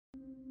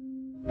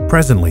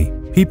Presently,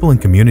 people and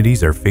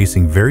communities are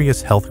facing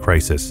various health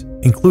crises,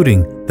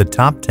 including the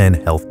top 10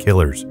 health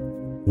killers.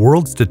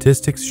 World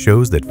statistics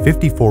shows that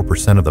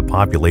 54% of the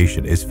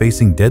population is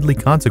facing deadly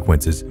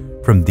consequences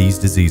from these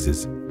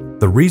diseases.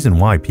 The reason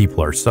why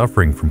people are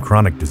suffering from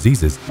chronic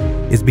diseases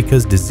is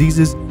because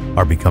diseases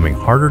are becoming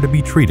harder to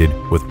be treated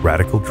with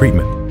radical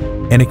treatment,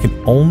 and it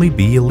can only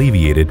be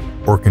alleviated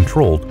or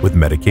controlled with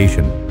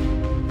medication.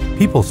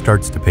 People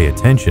starts to pay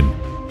attention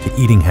to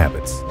eating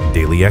habits,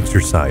 daily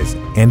exercise,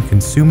 and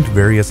consumed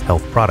various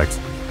health products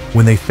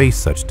when they face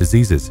such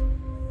diseases.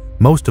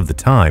 Most of the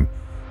time,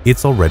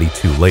 it's already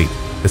too late,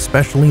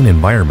 especially in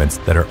environments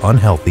that are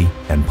unhealthy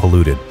and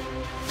polluted.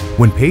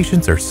 When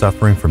patients are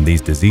suffering from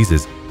these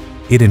diseases,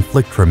 it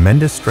inflicts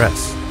tremendous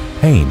stress,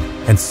 pain,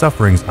 and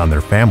sufferings on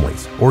their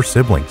families or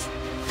siblings,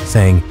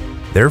 saying,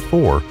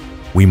 therefore,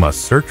 we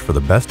must search for the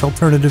best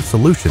alternative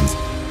solutions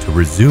to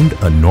resume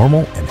a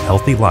normal and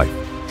healthy life.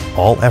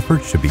 All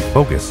efforts should be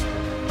focused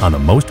on the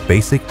most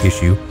basic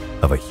issue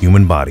of a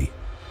human body: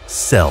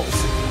 cells.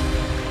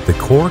 The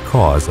core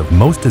cause of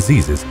most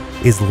diseases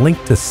is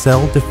linked to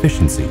cell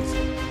deficiencies.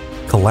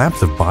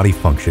 Collapse of body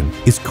function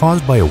is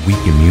caused by a weak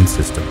immune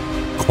system,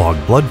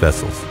 clogged blood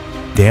vessels,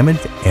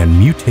 damaged and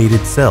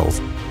mutated cells,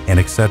 and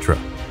etc.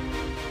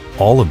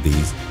 All of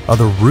these are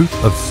the root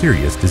of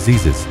serious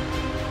diseases.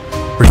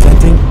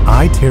 Presenting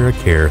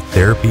iTeraCare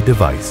therapy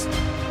device,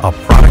 a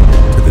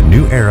product to the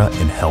new era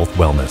in health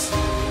wellness.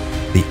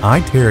 The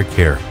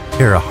iTeraCare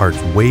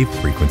terahertz wave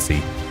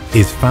frequency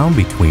is found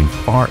between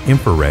far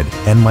infrared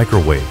and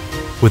microwave,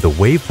 with a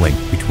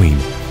wavelength between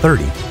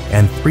 30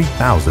 and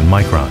 3000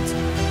 microns,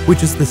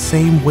 which is the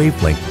same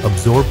wavelength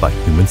absorbed by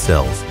human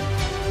cells.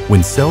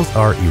 When cells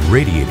are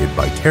irradiated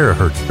by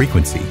terahertz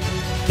frequency,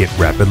 it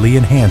rapidly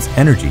enhances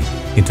energy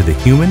into the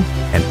human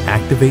and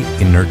activate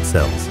inert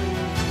cells.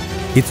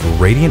 Its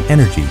radiant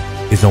energy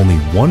is only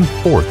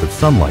 1/4 of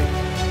sunlight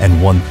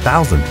and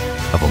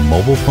 1,000th of a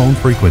mobile phone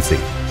frequency.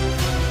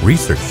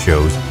 Research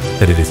shows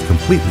that it is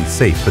completely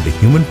safe for the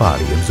human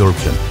body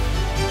absorption.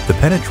 The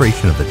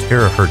penetration of the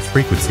terahertz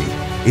frequency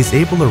is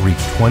able to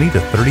reach 20 to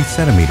 30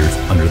 centimeters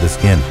under the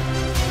skin,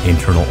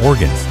 internal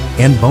organs,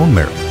 and bone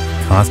marrow,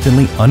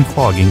 constantly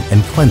unclogging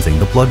and cleansing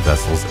the blood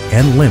vessels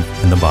and lymph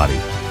in the body.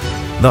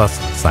 Thus,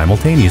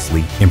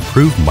 simultaneously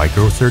improved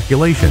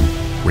microcirculation,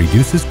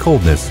 reduces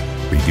coldness,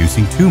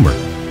 reducing tumor,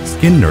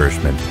 skin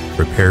nourishment,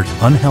 repairs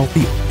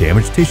unhealthy,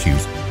 damaged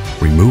tissues,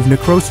 remove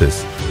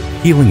necrosis,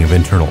 healing of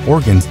internal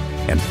organs,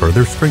 and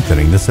further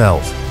strengthening the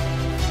cells.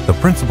 The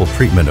principal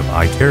treatment of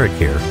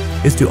iTeraCare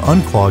is to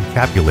unclog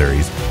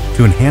capillaries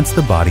to enhance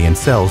the body and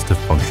cells to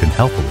function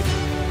healthily.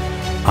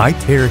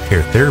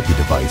 iTeraCare therapy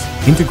device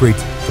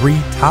integrates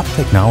 3 top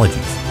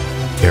technologies: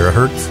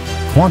 terahertz,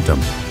 quantum,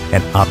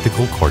 and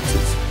optical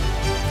quartzes.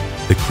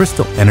 The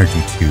crystal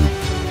energy tube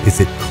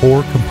is its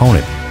core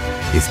component,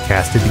 is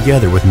casted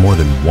together with more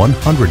than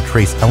 100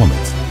 trace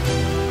elements.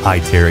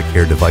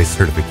 iTeraCare device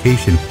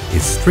certification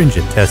is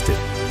stringent tested,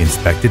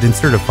 inspected and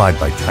certified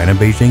by China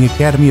Beijing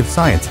Academy of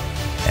Science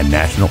and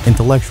National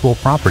Intellectual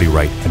Property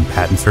Right and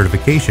Patent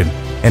Certification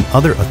and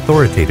other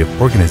authoritative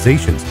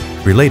organizations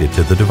related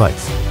to the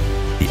device.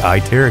 The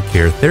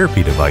iTeraCare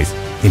therapy device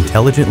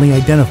intelligently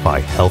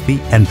identifies healthy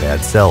and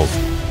bad cells.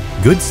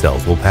 Good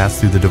cells will pass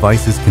through the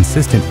device's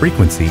consistent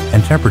frequency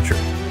and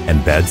temperature,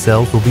 and bad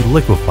cells will be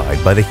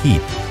liquefied by the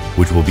heat,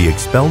 which will be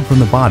expelled from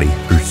the body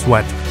through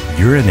sweat,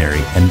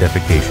 urinary, and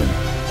defecation.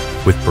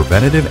 With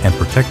preventative and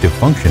protective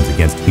functions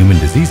against human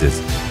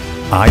diseases,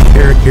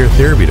 iTeraCare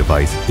therapy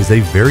device is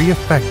a very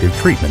effective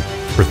treatment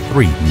for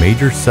 3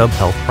 major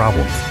sub-health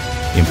problems: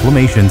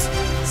 inflammations,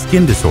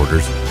 skin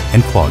disorders,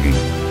 and clogging.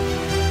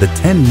 The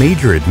 10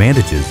 major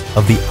advantages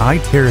of the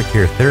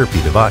iTeraCare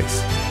therapy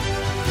device.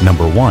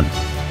 Number 1.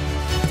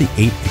 The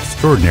 8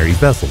 extraordinary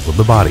vessels of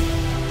the body.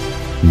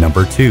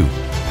 Number 2.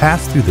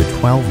 Pass through the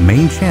 12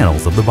 main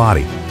channels of the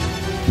body.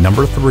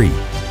 Number 3.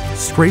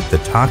 Scrape the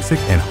toxic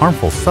and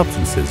harmful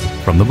substances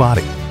from the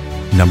body.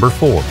 Number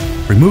 4.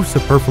 Remove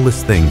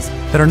superfluous things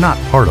that are not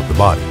part of the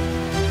body.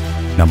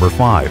 Number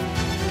 5.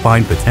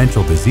 Find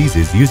potential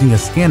diseases using a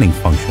scanning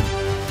function.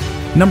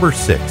 Number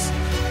 6.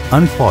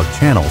 Unclog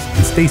channels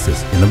and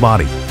stasis in the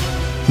body.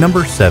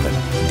 Number 7.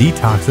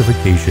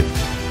 Detoxification.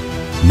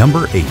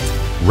 Number 8.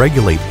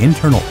 Regulate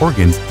internal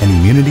organs and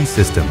immunity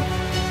system.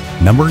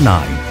 Number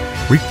 9.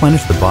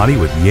 Replenish the body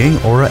with Yang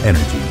Aura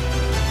energy.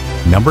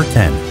 Number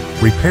 10.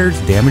 Repairs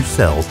damaged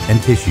cells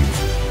and tissues.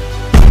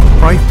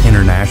 Prife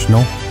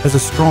International has a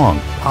strong,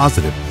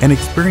 positive, and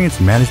experienced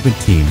management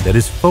team that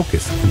is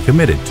focused and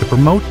committed to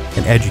promote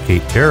and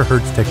educate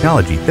terahertz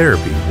technology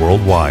therapy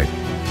worldwide.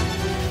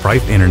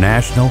 Prife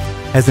International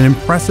has an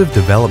impressive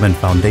development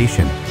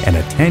foundation and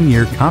a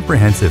 10-year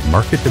comprehensive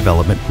market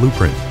development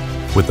blueprint.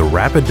 With the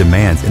rapid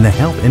demands in the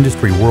health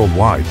industry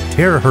worldwide,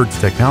 terahertz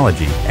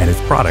technology and its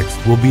products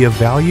will be of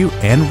value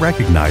and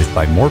recognized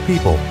by more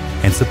people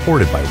and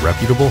supported by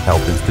reputable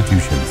health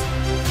institutions.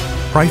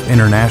 Prife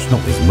International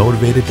is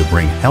motivated to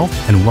bring health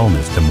and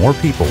wellness to more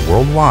people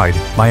worldwide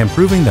by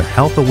improving their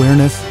health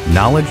awareness,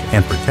 knowledge,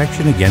 and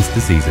protection against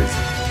diseases.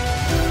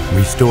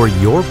 Restore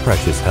your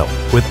precious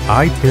health with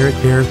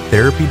iTeraCare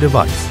therapy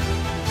device.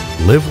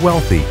 Live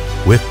wealthy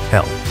with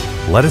health.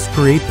 Let us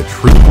create the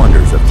true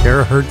wonders of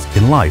terahertz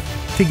in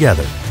life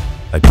together.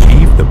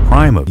 Achieve the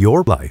prime of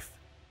your life.